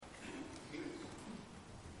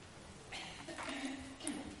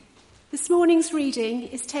This morning's reading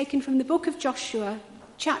is taken from the book of Joshua,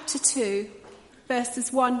 chapter 2,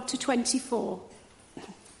 verses 1 to 24.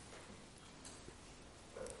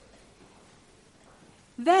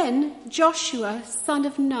 Then Joshua, son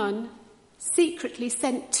of Nun, secretly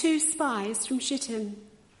sent 2 spies from Shittim.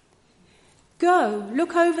 "Go,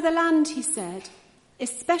 look over the land," he said,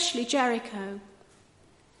 "especially Jericho."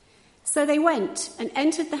 So they went and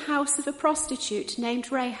entered the house of a prostitute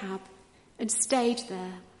named Rahab and stayed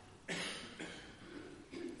there.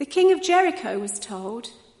 The king of Jericho was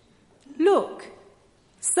told, "Look,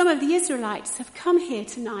 some of the Israelites have come here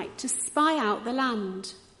tonight to spy out the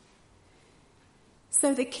land."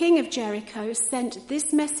 So the king of Jericho sent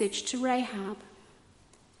this message to Rahab: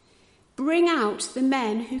 "Bring out the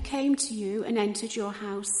men who came to you and entered your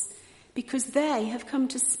house, because they have come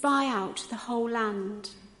to spy out the whole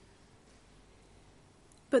land."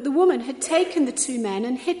 But the woman had taken the 2 men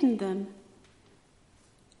and hidden them.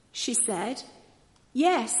 She said,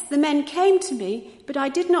 "Yes, the men came to me, but I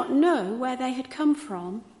did not know where they had come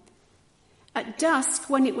from. At dusk,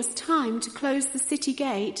 when it was time to close the city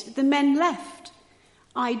gate, the men left.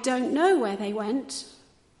 I don't know where they went.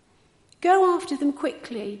 Go after them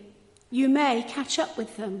quickly. You may catch up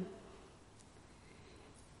with them."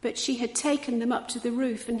 But she had taken them up to the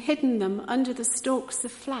roof and hidden them under the stalks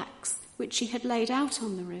of flax which she had laid out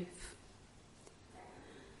on the roof.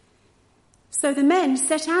 So the men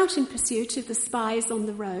set out in pursuit of the spies on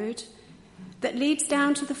the road that leads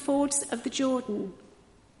down to the fords of the Jordan.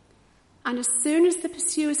 And as soon as the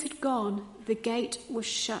pursuers had gone, the gate was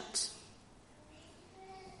shut.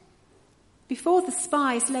 Before the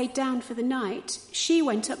spies laid down for the night, she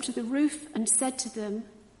went up to the roof and said to them,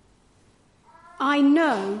 "I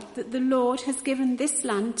know that the Lord has given this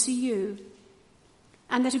land to you,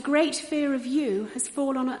 and that a great fear of you has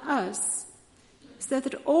fallen on us, so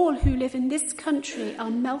that all who live in this country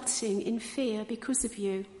are melting in fear because of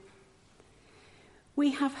you.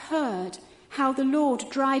 We have heard how the Lord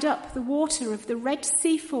dried up the water of the Red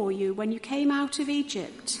Sea for you when you came out of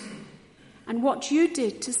Egypt, and what you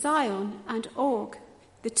did to Sihon and Og,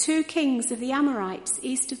 the 2 kings of the Amorites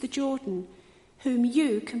east of the Jordan, whom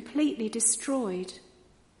you completely destroyed.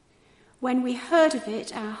 When we heard of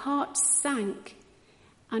it, our hearts sank,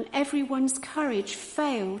 and everyone's courage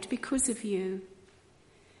failed because of you.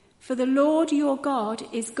 For the Lord your God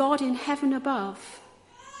is God in heaven above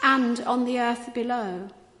and on the earth below.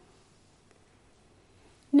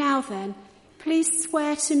 Now then, please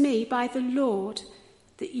swear to me by the Lord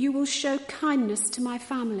that you will show kindness to my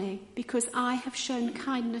family, because I have shown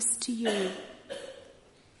kindness to you.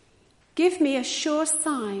 Give me a sure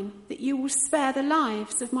sign that you will spare the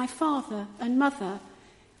lives of my father and mother,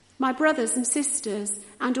 my brothers and sisters,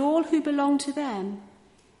 and all who belong to them,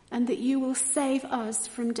 and that you will save us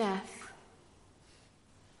from death."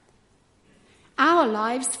 "Our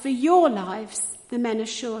lives for your lives," the men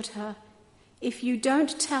assured her. "If you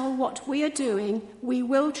don't tell what we are doing, we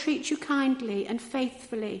will treat you kindly and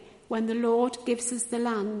faithfully when the Lord gives us the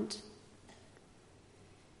land."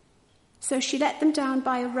 So she let them down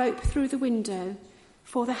by a rope through the window,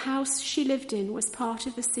 for the house she lived in was part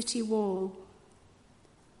of the city wall.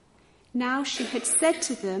 Now she had said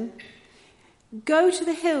to them, "Go to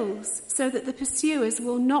the hills so that the pursuers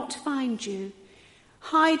will not find you.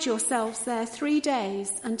 Hide yourselves there 3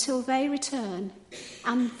 days until they return,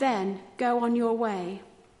 and then go on your way."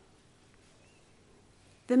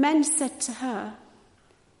 The men said to her,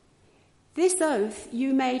 "This oath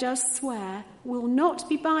you made us swear will not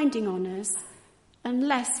be binding on us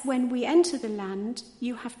unless when we enter the land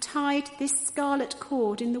you have tied this scarlet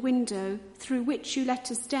cord in the window through which you let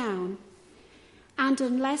us down, and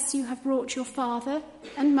unless you have brought your father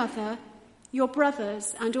and mother, your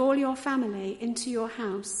brothers and all your family into your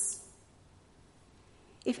house.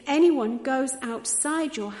 If anyone goes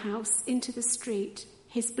outside your house into the street,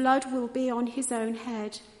 his blood will be on his own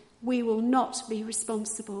head. We will not be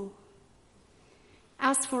responsible.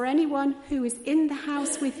 As for anyone who is in the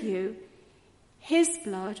house with you, his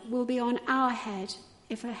blood will be on our head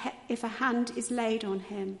if a hand is laid on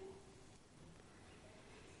him.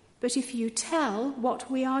 But if you tell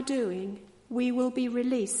what we are doing, we will be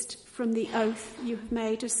released from the oath you have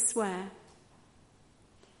made us swear."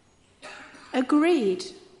 "Agreed,"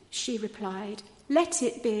 she replied. "Let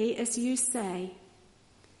it be as you say."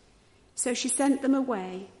 So she sent them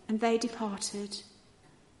away, and they departed,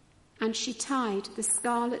 and she tied the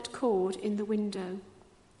scarlet cord in the window.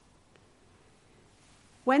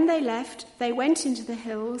 When they left, they went into the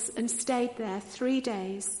hills and stayed there 3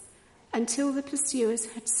 days, until the pursuers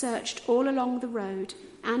had searched all along the road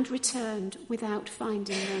and returned without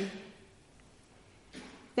finding them.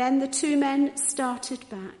 Then the 2 men started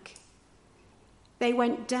back, they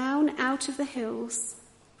went down out of the hills,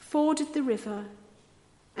 forded the river,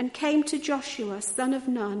 and came to Joshua, son of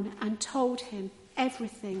Nun, and told him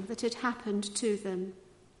everything that had happened to them.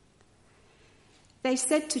 They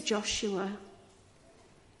said to Joshua,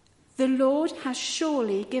 "The Lord has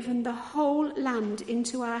surely given the whole land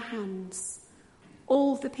into our hands.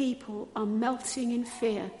 All the people are melting in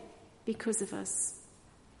fear because of us."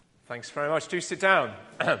 Thanks very much. Do sit down.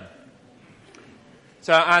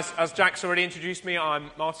 So as Jack's already introduced me, I'm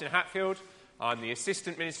Martin Hatfield. I'm the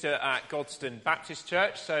assistant minister at Godstone Baptist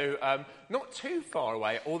Church, so not too far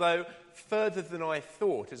away, although further than I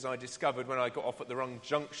thought, as I discovered when I got off at the wrong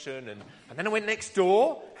junction, and then I went next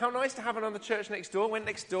door. How nice to have another church next door. Went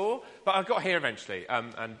next door, but I got here eventually,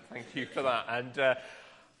 and thank you for that. And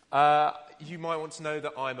you might want to know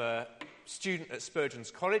that I'm a student at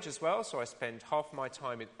Spurgeon's College as well, so I spend half my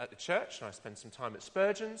time at the church, and I spend some time at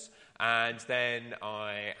Spurgeon's, and then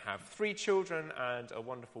I have 3 children and a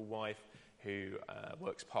wonderful wife who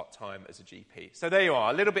works part-time as a GP. So there you are,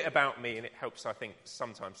 a little bit about me, and it helps, I think,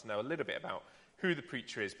 sometimes to know a little bit about who the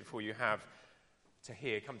preacher is before you come to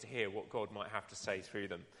hear what God might have to say through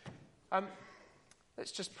them.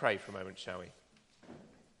 Let's just pray for a moment, shall we?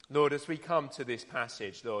 Lord, as we come to this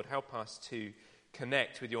passage, Lord, help us to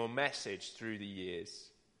connect with your message through the years.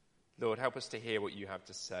 Lord, help us to hear what you have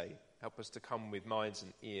to say. Help us to come with minds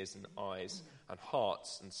and ears and eyes and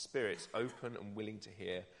hearts and spirits open and willing to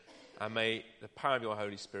hear. And may the power of your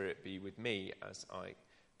Holy Spirit be with me as I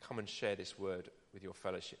come and share this word with your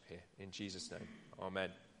fellowship here. In Jesus' name,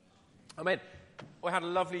 amen. Amen. We had a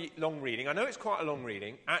lovely long reading. I know it's quite a long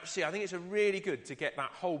reading. Actually, I think it's really good to get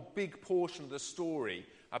that whole big portion of the story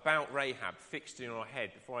about Rahab fixed in our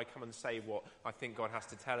head before I come and say what I think God has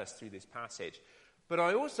to tell us through this passage. But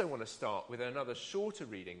I also want to start with another shorter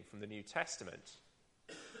reading from the New Testament.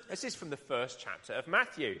 This is from the first chapter of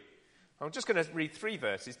Matthew. I'm just going to read 3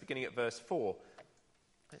 verses, beginning at verse 4.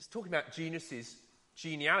 It's talking about Jesus'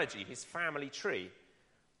 genealogy, his family tree.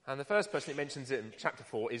 And the first person it mentions in chapter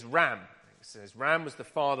 4 is Ram. It says, Ram was the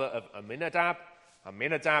father of Amminadab,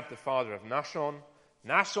 Amminadab the father of Nahshon,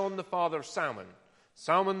 Nahshon the father of Salmon,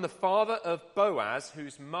 Salmon the father of Boaz,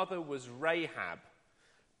 whose mother was Rahab,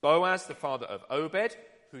 Boaz the father of Obed,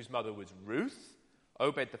 whose mother was Ruth,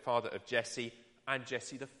 Obed the father of Jesse, and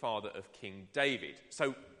Jesse the father of King David.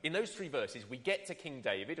 So in those 3 verses, we get to King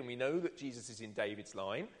David, and we know that Jesus is in David's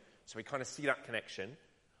line, so we kind of see that connection.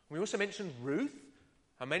 We also mentioned Ruth,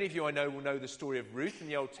 and many of you I know will know the story of Ruth in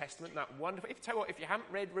the Old Testament, that wonderful... If you haven't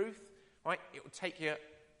read Ruth, right, it will take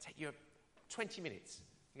you 20 minutes.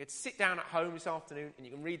 You can sit down at home this afternoon, and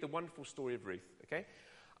you can read the wonderful story of Ruth, okay?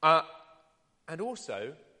 And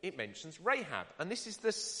also, it mentions Rahab, and this is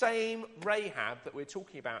the same Rahab that we're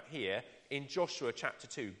talking about here in Joshua chapter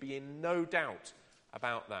 2. Be in no doubt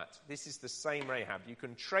about that. This is the same Rahab. You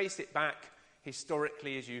can trace it back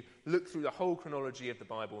historically as you look through the whole chronology of the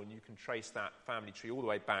Bible, and you can trace that family tree all the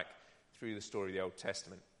way back through the story of the Old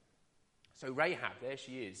Testament. So Rahab, there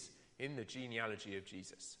she is in the genealogy of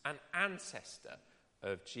Jesus, an ancestor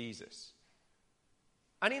of Jesus.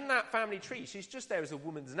 And in that family tree, she's just there as a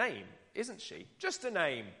woman's name, isn't she? Just a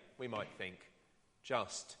name, we might think.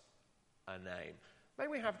 Just a name. May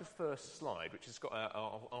we have the first slide, which has got,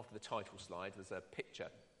 after the title slide, there's a picture.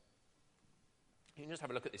 You can just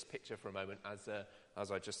have a look at this picture for a moment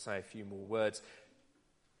as I just say a few more words.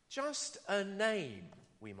 Just a name,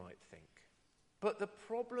 we might think. But the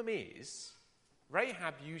problem is,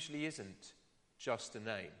 Rahab usually isn't just a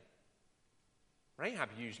name. Rahab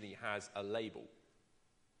usually has a label.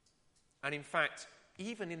 And in fact,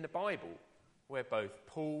 even in the Bible, where both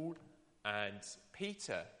Paul and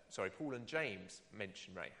James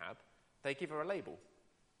mention Rahab, they give her a label.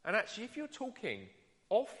 And actually, if you're talking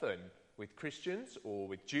often with Christians or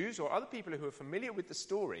with Jews or other people who are familiar with the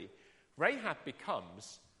story, Rahab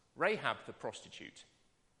becomes Rahab the prostitute.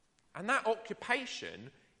 And that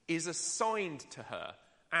occupation is assigned to her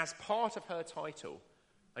as part of her title.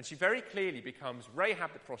 And she very clearly becomes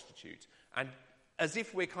Rahab the prostitute. And as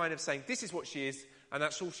if we're kind of saying, this is what she is, and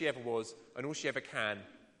that's all she ever was, and all she ever can,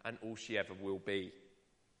 and all she ever will be.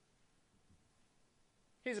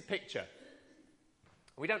 Here's a picture.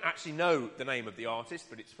 We don't actually know the name of the artist,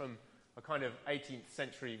 but it's from a kind of 18th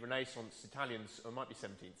century Renaissance Italian, or it might be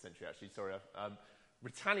 17th century actually,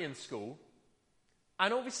 Italian school.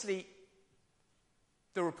 And obviously,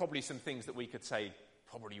 there were probably some things that we could say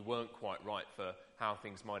probably weren't quite right for how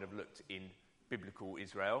things might have looked in biblical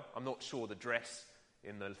Israel. I'm not sure the dress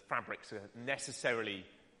in the fabrics are necessarily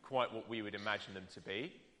quite what we would imagine them to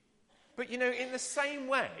be. But, in the same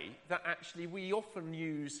way that actually we often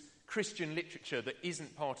use Christian literature that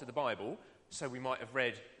isn't part of the Bible, so we might have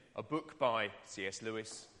read a book by C.S.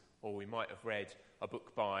 Lewis, or we might have read a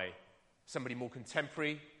book by somebody more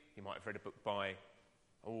contemporary. You might have read a book by,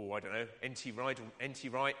 N.T. Wright,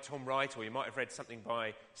 Tom Wright, or you might have read something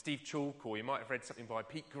by Steve Chalke, or you might have read something by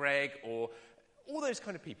Pete Greig, or all those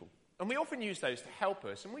kind of people. And we often use those to help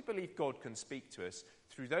us, and we believe God can speak to us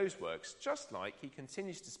through those works, just like he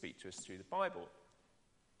continues to speak to us through the Bible.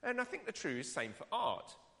 And I think the true is the same for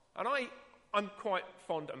art. And I'm quite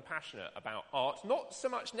fond and passionate about art, not so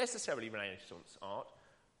much necessarily Renaissance art,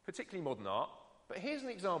 particularly modern art, but here's an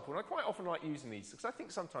example, and I quite often like using these because I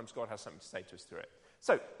think sometimes God has something to say to us through it.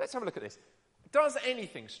 So let's have a look at this. Does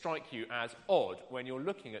anything strike you as odd when you're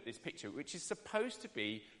looking at this picture, which is supposed to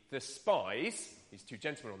be the spies, these two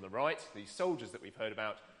gentlemen on the right, these soldiers that we've heard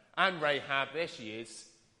about, and Rahab, there she is,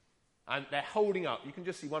 and they're holding up, you can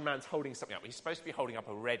just see one man's holding something up. He's supposed to be holding up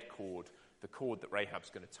a red cord, the cord that Rahab's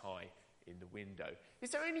going to tie in the window. Is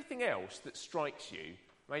there anything else that strikes you,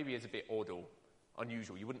 maybe as a bit odd or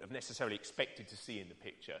unusual, you wouldn't have necessarily expected to see in the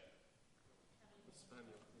picture?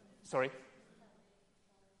 Sorry?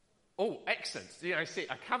 Oh, excellent. See,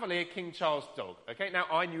 a Cavalier King Charles dog. Okay, now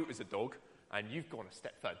I knew it was a dog, and you've gone a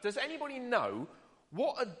step further. Does anybody know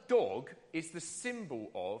what a dog is the symbol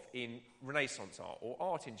of in Renaissance art, or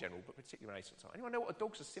art in general, but particularly Renaissance art? Anyone know what a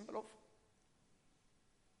dog's a symbol of?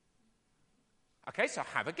 Okay, so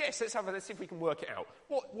have a guess. Let's see if we can work it out.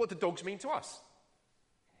 What do dogs mean to us?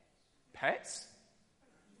 Pets?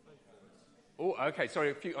 Oh, okay,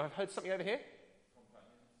 sorry, I've heard something over here.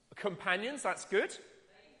 Companions, that's good.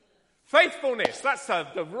 Faithfulness, that's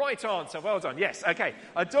the right answer. Well done. Yes, okay.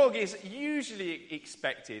 A dog is usually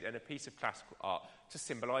expected in a piece of classical art to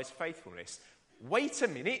symbolise faithfulness. Wait a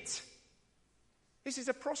minute. This is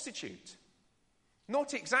a prostitute.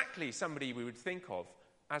 Not exactly somebody we would think of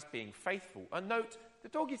as being faithful. And note, the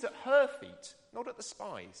dog is at her feet, not at the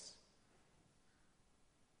spies.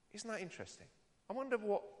 Isn't that interesting? I wonder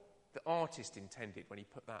what the artist intended when he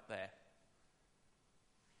put that there.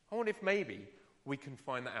 I wonder if maybe we can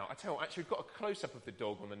find that out. I tell you what, actually, we've got a close-up of the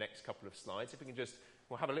dog on the next couple of slides. If we can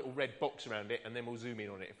we'll have a little red box around it, and then we'll zoom in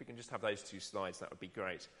on it. If we can just have those two slides, that would be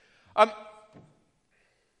great. Why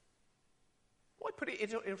put it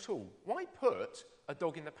in at all? Why put a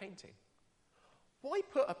dog in the painting? Why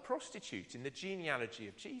put a prostitute in the genealogy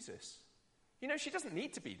of Jesus? You know, she doesn't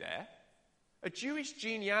need to be there. A Jewish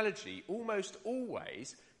genealogy almost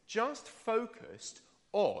always just focused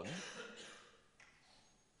on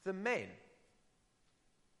the men.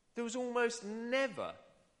 There was almost never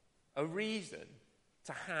a reason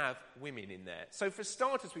to have women in there. So for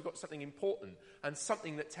starters, we've got something important and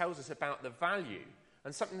something that tells us about the value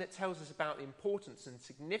and something that tells us about the importance and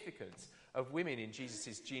significance of women in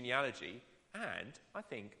Jesus' genealogy, and I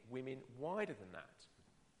think women wider than that.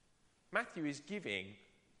 Matthew is giving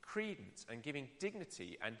credence and giving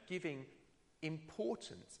dignity and giving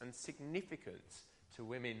importance and significance to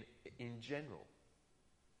women in general.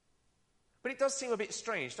 But it does seem a bit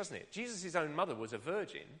strange, doesn't it? Jesus' own mother was a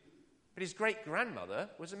virgin, but his great-grandmother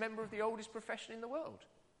was a member of the oldest profession in the world.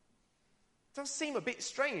 It does seem a bit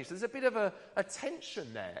strange. There's a bit of a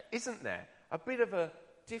tension there, isn't there? A bit of a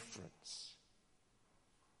difference.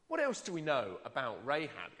 What else do we know about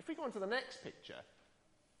Rahab? If we go on to the next picture,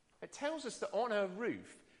 it tells us that on her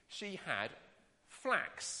roof she had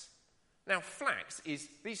flax. Now, flax is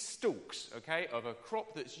these stalks, okay, of a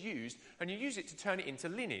crop that's used, and you use it to turn it into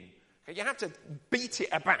linen. Okay, you have to beat it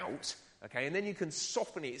about, okay, and then you can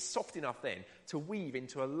soften it. It's soft enough then to weave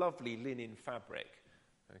into a lovely linen fabric,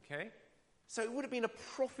 okay? So it would have been a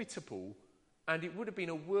profitable and it would have been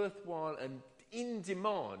a worthwhile and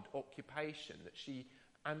in-demand occupation that she,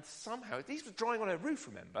 and somehow, these were drying on her roof,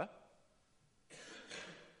 remember?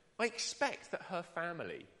 I expect that her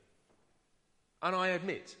family, and I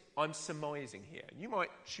admit, I'm surmising here. You might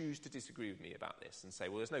choose to disagree with me about this and say,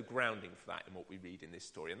 well, there's no grounding for that in what we read in this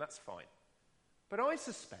story, and that's fine. But I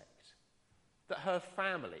suspect that her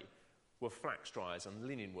family were flax dryers and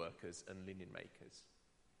linen workers and linen makers,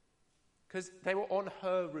 because they were on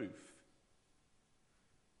her roof.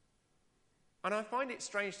 And I find it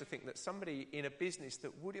strange to think that somebody in a business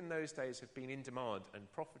that would in those days have been in demand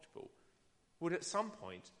and profitable would at some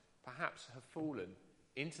point perhaps have fallen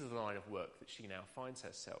into the line of work that she now finds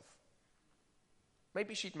herself.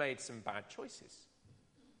 Maybe she'd made some bad choices.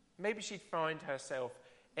 Maybe she'd find herself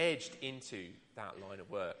edged into that line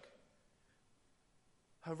of work.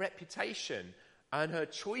 Her reputation and her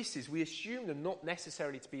choices, we assume them not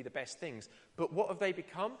necessarily to be the best things, but what have they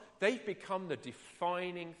become? They've become the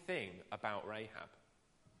defining thing about Rahab.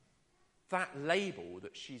 That label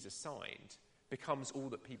that she's assigned becomes all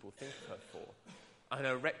that people think of her for. And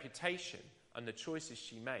her reputation and the choices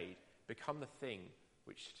she made become the thing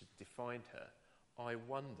which defined her, I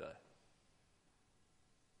wonder.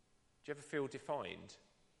 Do you ever feel defined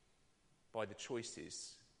by the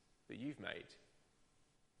choices that you've made?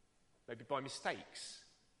 Maybe by mistakes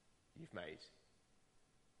you've made.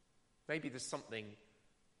 Maybe there's something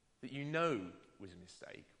that you know was a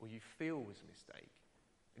mistake, or you feel was a mistake,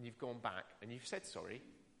 and you've gone back and you've said sorry.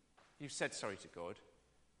 You've said sorry to God.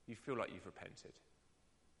 You feel like you've repented.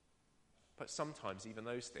 But sometimes even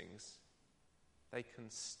those things, they can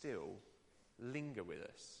still linger with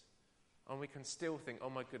us. And we can still think, oh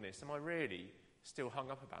my goodness, am I really still hung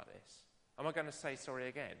up about this? Am I going to say sorry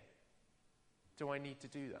again? Do I need to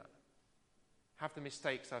do that? Have the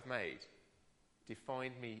mistakes I've made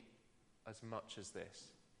defined me as much as this?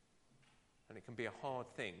 And it can be a hard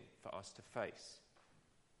thing for us to face.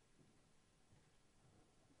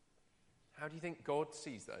 How do you think God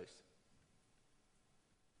sees those?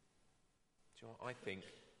 Do you know what? I think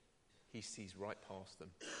he sees right past them.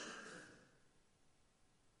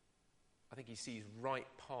 I think he sees right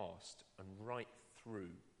past and right through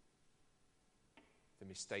the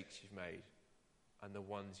mistakes you've made and the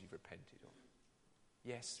ones you've repented of.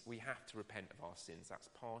 Yes, we have to repent of our sins. That's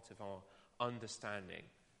part of our understanding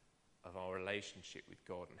of our relationship with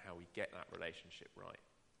God and how we get that relationship right.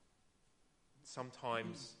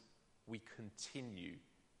 Sometimes we continue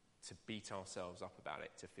to beat ourselves up about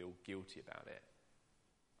it, to feel guilty about it.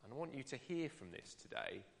 And I want you to hear from this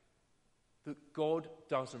today that God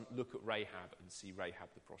doesn't look at Rahab and see Rahab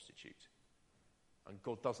the prostitute. And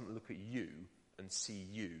God doesn't look at you and see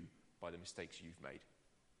you by the mistakes you've made.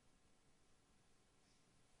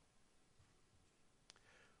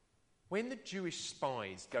 When the Jewish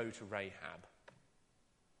spies go to Rahab,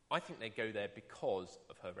 I think they go there because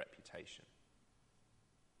of her reputation.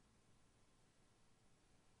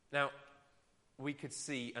 Now, we could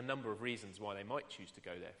see a number of reasons why they might choose to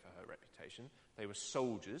go there for her reputation. They were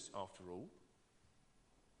soldiers, after all.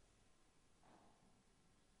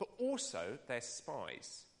 But also, they're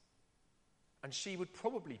spies. And she would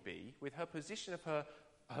probably be, with her position of her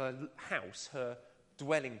house, her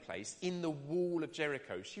dwelling place, in the wall of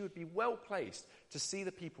Jericho, she would be well placed to see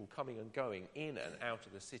the people coming and going in and out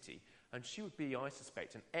of the city. And she would be, I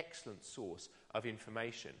suspect, an excellent source of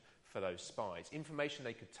information for those spies. Information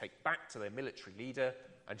they could take back to their military leader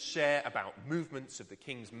and share about movements of the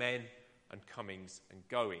king's men and comings and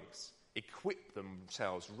goings. Equip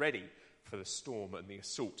themselves ready for the storm and the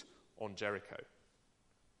assault on Jericho.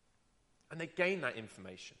 And they gain that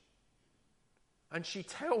information. And she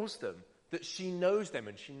tells them that she knows them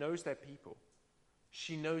and she knows their people.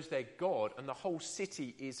 She knows their God, and the whole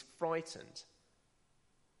city is frightened.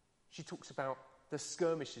 She talks about the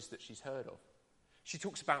skirmishes that she's heard of. She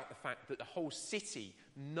talks about the fact that the whole city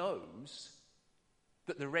knows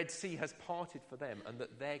that the Red Sea has parted for them and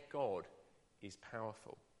that their God is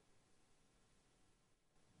powerful.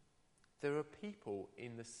 There are people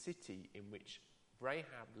in the city in which Rahab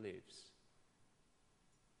lives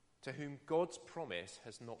to whom God's promise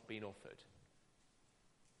has not been offered.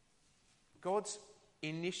 God's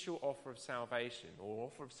initial offer of salvation, or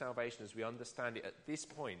offer of salvation as we understand it at this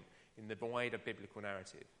point in the wider biblical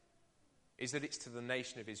narrative, is that it's to the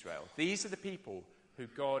nation of Israel. These are the people who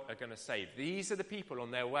God are going to save. These are the people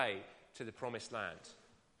on their way to the promised land.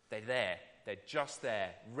 They're there. They're just there,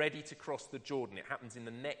 ready to cross the Jordan. It happens in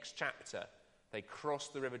the next chapter. They cross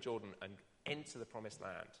the River Jordan and enter the promised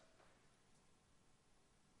land.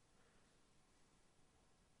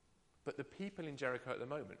 But the people in Jericho at the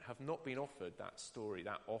moment have not been offered that story,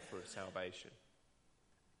 that offer of salvation.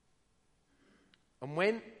 And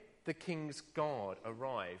when the king's guard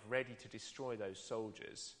arrive, ready to destroy those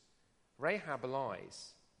soldiers, Rahab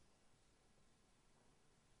lies.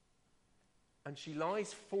 And she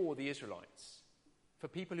lies for the Israelites, for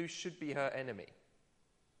people who should be her enemy.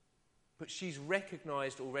 But she's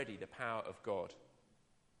recognized already the power of God.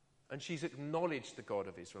 And she's acknowledged the God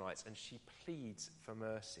of Israelites, and she pleads for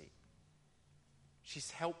mercy.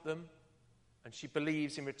 She's helped them, and she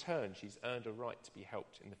believes in return she's earned a right to be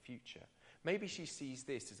helped in the future. Maybe she sees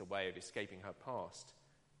this as a way of escaping her past.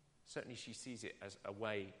 Certainly she sees it as a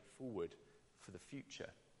way forward for the future.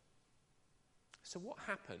 So what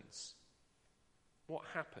happens? What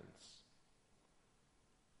happens?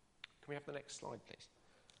 Can we have the next slide, please?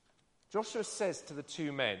 Joshua says to the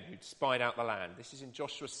two men who'd spied out the land, this is in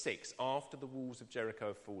Joshua 6, after the walls of Jericho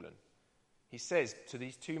have fallen. He says to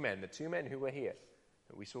these two men, the two men who were here,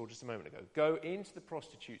 that we saw just a moment ago, go into the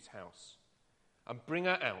prostitute's house and bring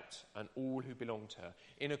her out and all who belong to her,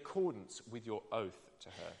 in accordance with your oath to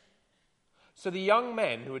her. So the young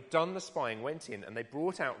men who had done the spying went in, and they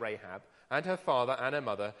brought out Rahab and her father and her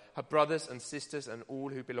mother, her brothers and sisters and all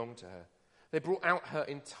who belonged to her. They brought out her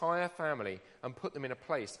entire family and put them in a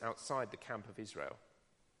place outside the camp of Israel.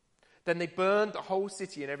 Then they burned the whole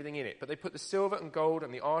city and everything in it, but they put the silver and gold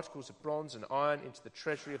and the articles of bronze and iron into the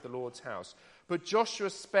treasury of the Lord's house. But Joshua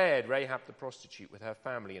spared Rahab the prostitute with her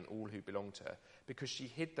family and all who belonged to her, because she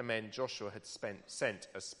hid the men Joshua had sent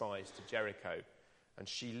as spies to Jericho, and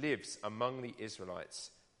she lives among the Israelites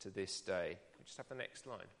to this day. We just have the next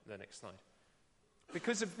slide.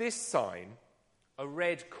 Because of this sign, a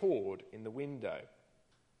red cord in the window.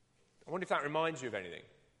 I wonder if that reminds you of anything.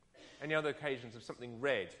 Any other occasions of something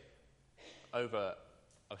red over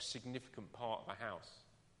a significant part of a house?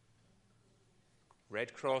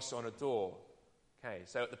 Red cross on a door. Okay,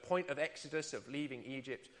 so at the point of Exodus, of leaving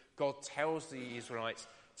Egypt, God tells the Israelites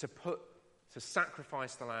to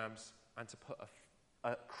sacrifice the lambs and to put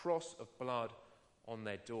a cross of blood on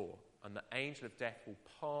their door, and the angel of death will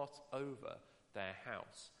part over their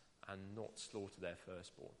house and not slaughter their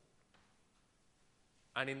firstborn.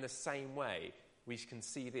 And in the same way, we can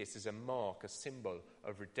see this as a mark, a symbol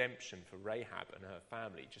of redemption for Rahab and her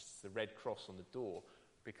family, just as the red cross on the door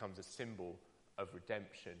becomes a symbol of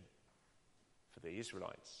redemption for the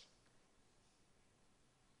Israelites.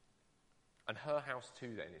 And her house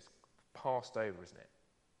too then is passed over, isn't it?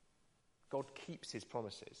 God keeps his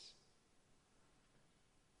promises.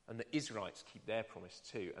 And the Israelites keep their promise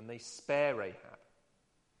too, and they spare Rahab.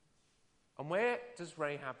 And where does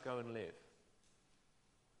Rahab go and live?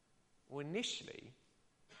 Well, initially,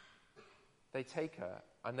 they take her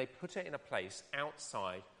and they put her in a place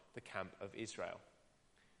outside the camp of Israel.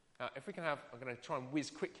 Now, if we can I'm going to try and whiz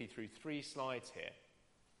quickly through 3 slides here.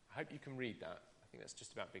 I hope you can read that. I think that's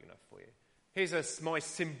just about big enough for you. Here's my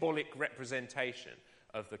symbolic representation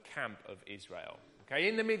of the camp of Israel. Okay,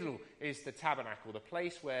 in the middle is the tabernacle, the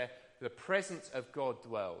place where the presence of God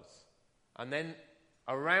dwells. And then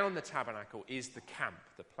around the tabernacle is the camp,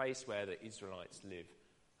 the place where the Israelites live.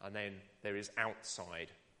 And then there is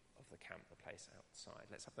outside of the camp, the place outside.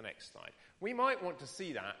 Let's have the next slide. We might want to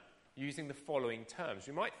see that using the following terms.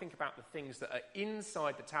 We might think about the things that are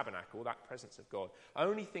inside the tabernacle, that presence of God.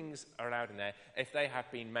 Only things are allowed in there if they have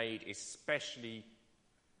been made especially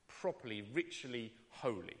properly, ritually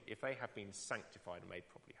holy, if they have been sanctified and made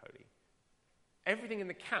properly holy. Everything in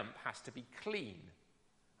the camp has to be clean.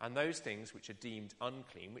 And those things which are deemed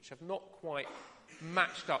unclean, which have not quite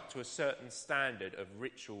matched up to a certain standard of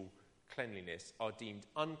ritual cleanliness, are deemed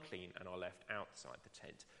unclean and are left outside the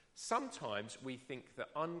tent. Sometimes we think that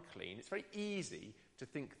unclean, it's very easy to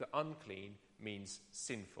think that unclean means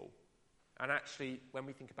sinful. And actually, when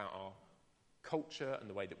we think about our culture and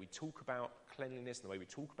the way that we talk about cleanliness and the way we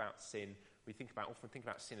talk about sin, we often think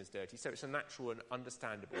about sin as dirty. So it's a natural and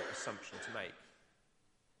understandable assumption to make.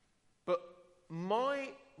 But my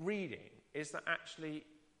reading is that actually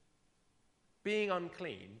being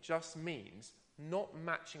unclean just means not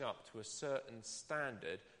matching up to a certain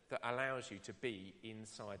standard that allows you to be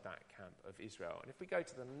inside that camp of Israel. And if we go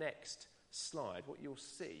to the next slide, what you'll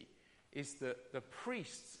see is that the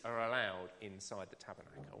priests are allowed inside the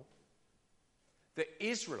tabernacle. The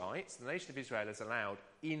Israelites, the nation of Israel, is allowed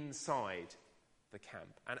inside the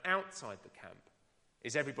camp. And outside the camp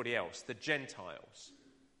is everybody else, the Gentiles.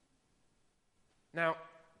 Now,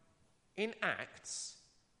 in Acts,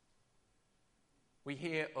 we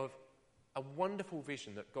hear of a wonderful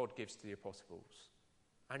vision that God gives to the apostles.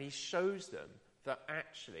 And he shows them that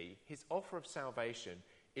actually his offer of salvation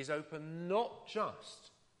is open not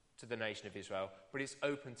just to the nation of Israel, but it's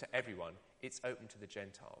open to everyone. It's open to the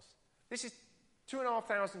Gentiles. This is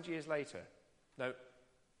 2,500 years later. No,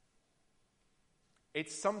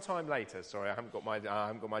 it's sometime later. Sorry, I haven't got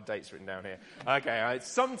my dates written down here. Okay, it's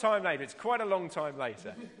sometime later. It's quite a long time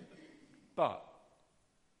later. But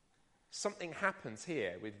something happens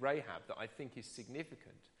here with Rahab that I think is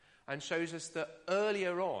significant and shows us that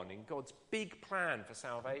earlier on in God's big plan for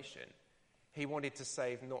salvation, he wanted to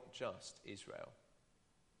save not just Israel.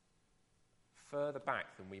 Further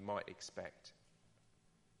back than we might expect.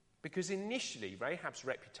 Because initially, Rahab's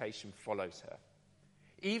reputation follows her.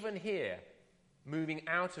 Even here, moving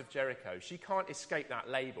out of Jericho, she can't escape that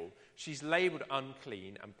label. She's labelled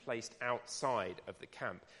unclean and placed outside of the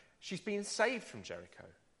camp. She's been saved from Jericho.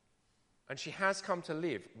 And she has come to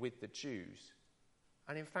live with the Jews.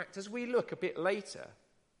 And in fact, as we look a bit later,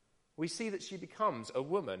 we see that she becomes a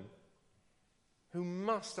woman who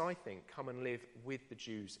must, I think, come and live with the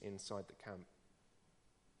Jews inside the camp.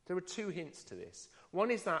 There are 2 hints to this.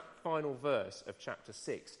 One is that final verse of chapter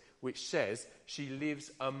 6, which says she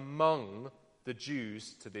lives among the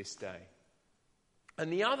Jews to this day.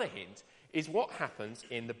 And the other hint is what happens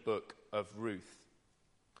in the book of Ruth.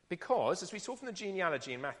 Because, as we saw from the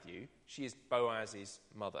genealogy in Matthew, she is Boaz's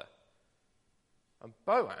mother. And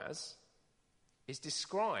Boaz is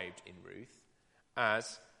described in Ruth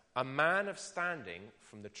as a man of standing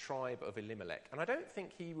from the tribe of Elimelech. And I don't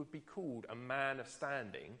think he would be called a man of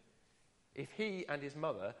standing if he and his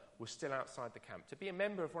mother were still outside the camp. To be a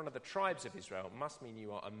member of one of the tribes of Israel must mean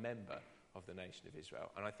you are a member of the nation of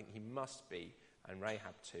Israel. And I think he must be, and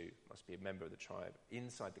Rahab too, must be a member of the tribe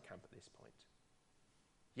inside the camp at this point.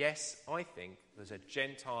 Yes, I think there's a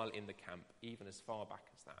Gentile in the camp even as far back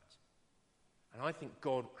as that. And I think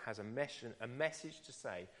God has a message to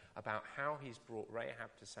say about how he's brought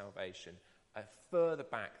Rahab to salvation further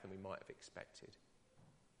back than we might have expected.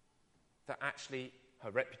 That actually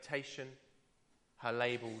her reputation, her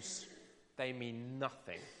labels, they mean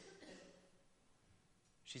nothing.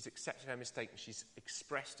 She's accepted her mistake and she's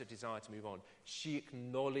expressed a desire to move on. She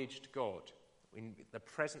acknowledged God. In the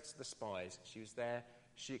presence of the spies, she was there,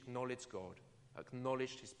 she acknowledged God,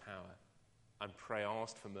 acknowledged his power, and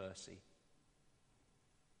asked for mercy.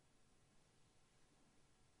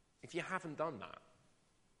 If you haven't done that,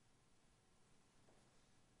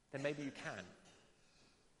 then maybe you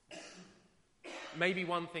can. Maybe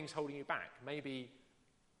one thing's holding you back. Maybe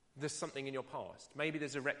there's something in your past. Maybe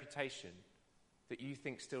there's a reputation that you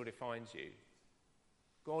think still defines you.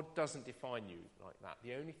 God doesn't define you like that.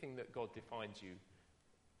 The only thing that God defines you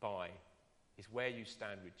by is where you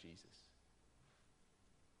stand with Jesus.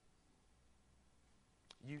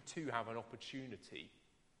 You too have an opportunity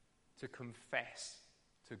to confess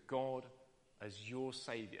to God as your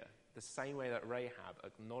Saviour. The same way that Rahab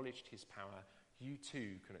acknowledged his power, you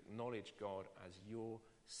too can acknowledge God as your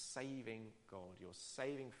saving God, your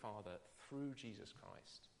saving Father through Jesus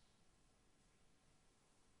Christ.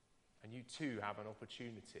 And you too have an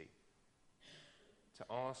opportunity to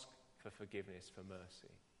ask for forgiveness, for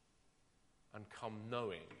mercy, and come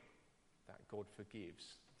knowing that God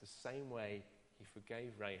forgives. The same way he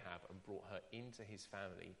forgave Rahab and brought her into his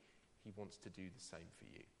family, he wants to do the same for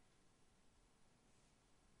you.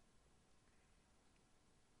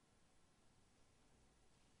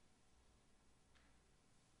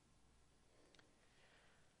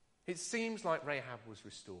 It seems like Rahab was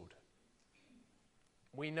restored.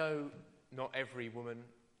 We know not every woman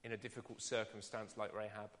in a difficult circumstance like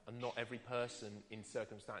Rahab, and not every person in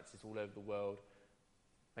circumstances all over the world,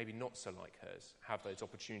 maybe not so like hers, have those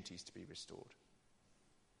opportunities to be restored.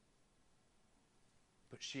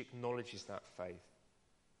 But she acknowledges that faith.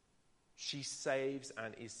 She saves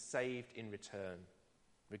and is saved in return,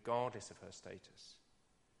 regardless of her status.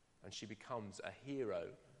 And she becomes a hero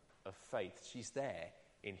of faith. She's there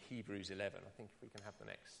in Hebrews 11. I think if we can have the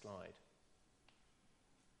next slide.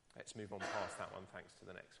 Let's move on past that one, thanks to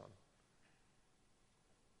the next one.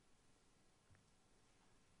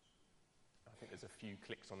 I think there's a few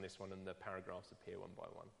clicks on this one and the paragraphs appear one by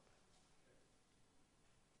one.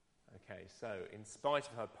 Okay, so in spite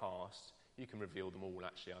of her past, you can reveal them all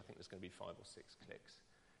actually, I think there's going to be 5 or 6 clicks.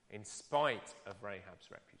 In spite of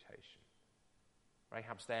Rahab's reputation.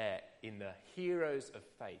 Rahab's there in the heroes of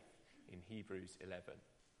faith in Hebrews 11.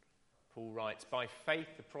 Paul writes, by faith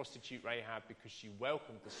the prostitute Rahab, because she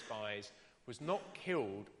welcomed the spies, was not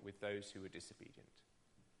killed with those who were disobedient.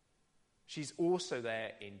 She's also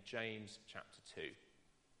there in James chapter 2.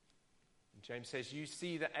 And James says, you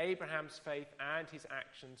see that Abraham's faith and his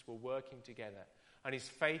actions were working together, and his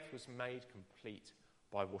faith was made complete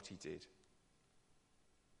by what he did.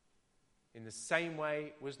 In the same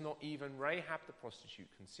way, was not even Rahab the prostitute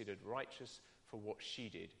considered righteous for what she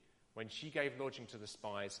did, when she gave lodging to the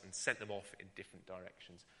spies and sent them off in different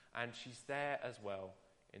directions. And she's there as well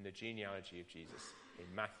in the genealogy of Jesus in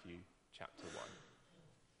Matthew chapter 1,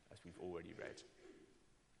 as we've already read.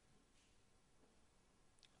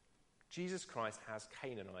 Jesus Christ has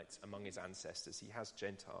Canaanites among his ancestors. He has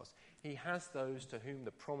Gentiles. He has those to whom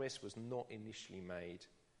the promise was not initially made.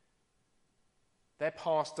 Their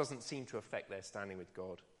past doesn't seem to affect their standing with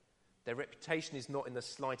God. Their reputation is not in the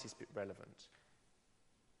slightest bit relevant.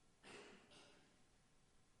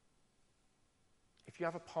 If you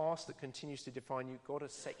have a past that continues to define you, God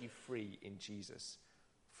has set you free in Jesus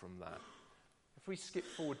from that. If we skip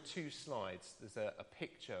forward 2 slides, there's a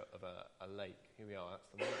picture of a lake. Here we are, that's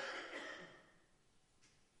the lake.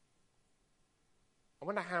 I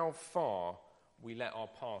wonder how far we let our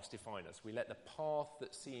past define us. We let the path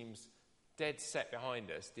that seems dead set behind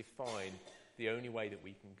us define the only way that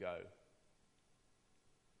we can go.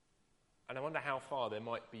 And I wonder how far there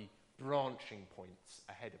might be branching points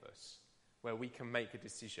ahead of us where we can make a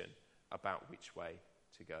decision about which way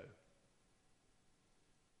to go.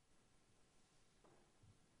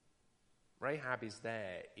 Rahab is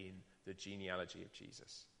there in the genealogy of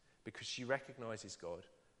Jesus because she recognises God,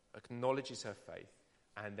 acknowledges her faith,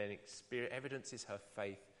 and then evidences her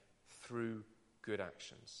faith through good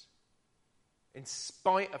actions. In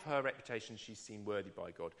spite of her reputation, she's seen worthy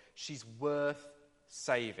by God. She's worth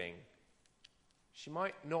saving. She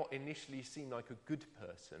might not initially seem like a good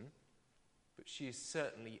person, but she is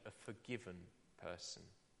certainly a forgiven person.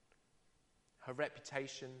 Her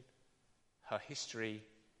reputation, her history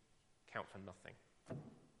count for nothing.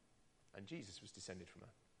 And Jesus was descended from her.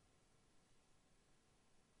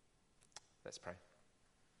 Let's pray.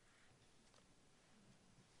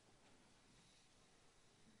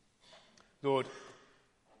 Lord,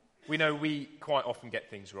 we know we quite often get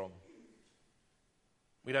things wrong.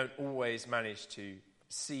 We don't always manage to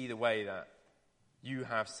see the way that you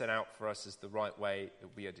have set out for us as the right way that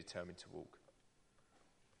we are determined to walk.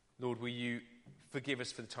 Lord, will you forgive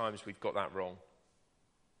us for the times we've got that wrong?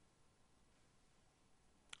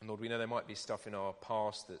 And Lord, we know there might be stuff in our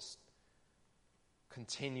past that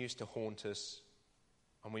continues to haunt us,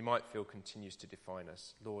 and we might feel continues to define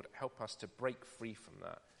us. Lord, help us to break free from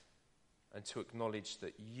that and to acknowledge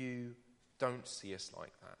that you don't see us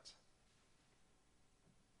like that.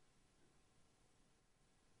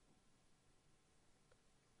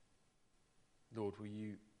 Lord, will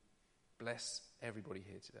you bless everybody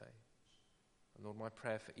here today? And Lord, my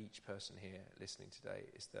prayer for each person here listening today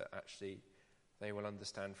is that actually they will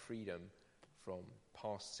understand freedom from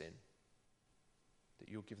past sin, that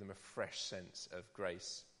you'll give them a fresh sense of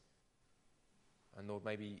grace. And Lord,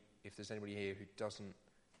 maybe if there's anybody here who doesn't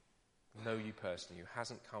know you personally, who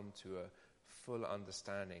hasn't come to a full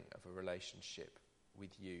understanding of a relationship with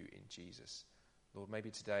you in Jesus, Lord, maybe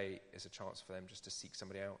today is a chance for them just to seek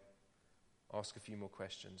somebody out, ask a few more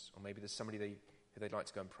questions, or maybe there's somebody who they'd like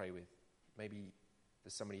to go and pray with. Maybe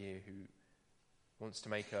there's somebody here who wants to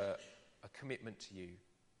make a commitment to you,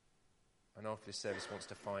 and after this service wants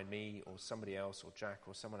to find me or somebody else or Jack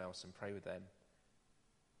or someone else and pray with them.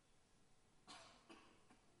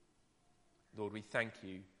 Lord, we thank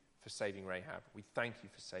you for saving Rahab. We thank you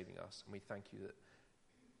for saving us, and we thank you that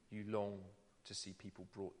you long to see people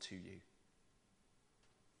brought to you,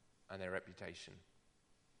 and their reputation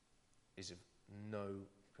is of no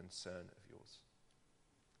concern of yours.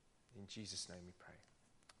 In Jesus' name we pray.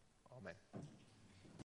 Amen.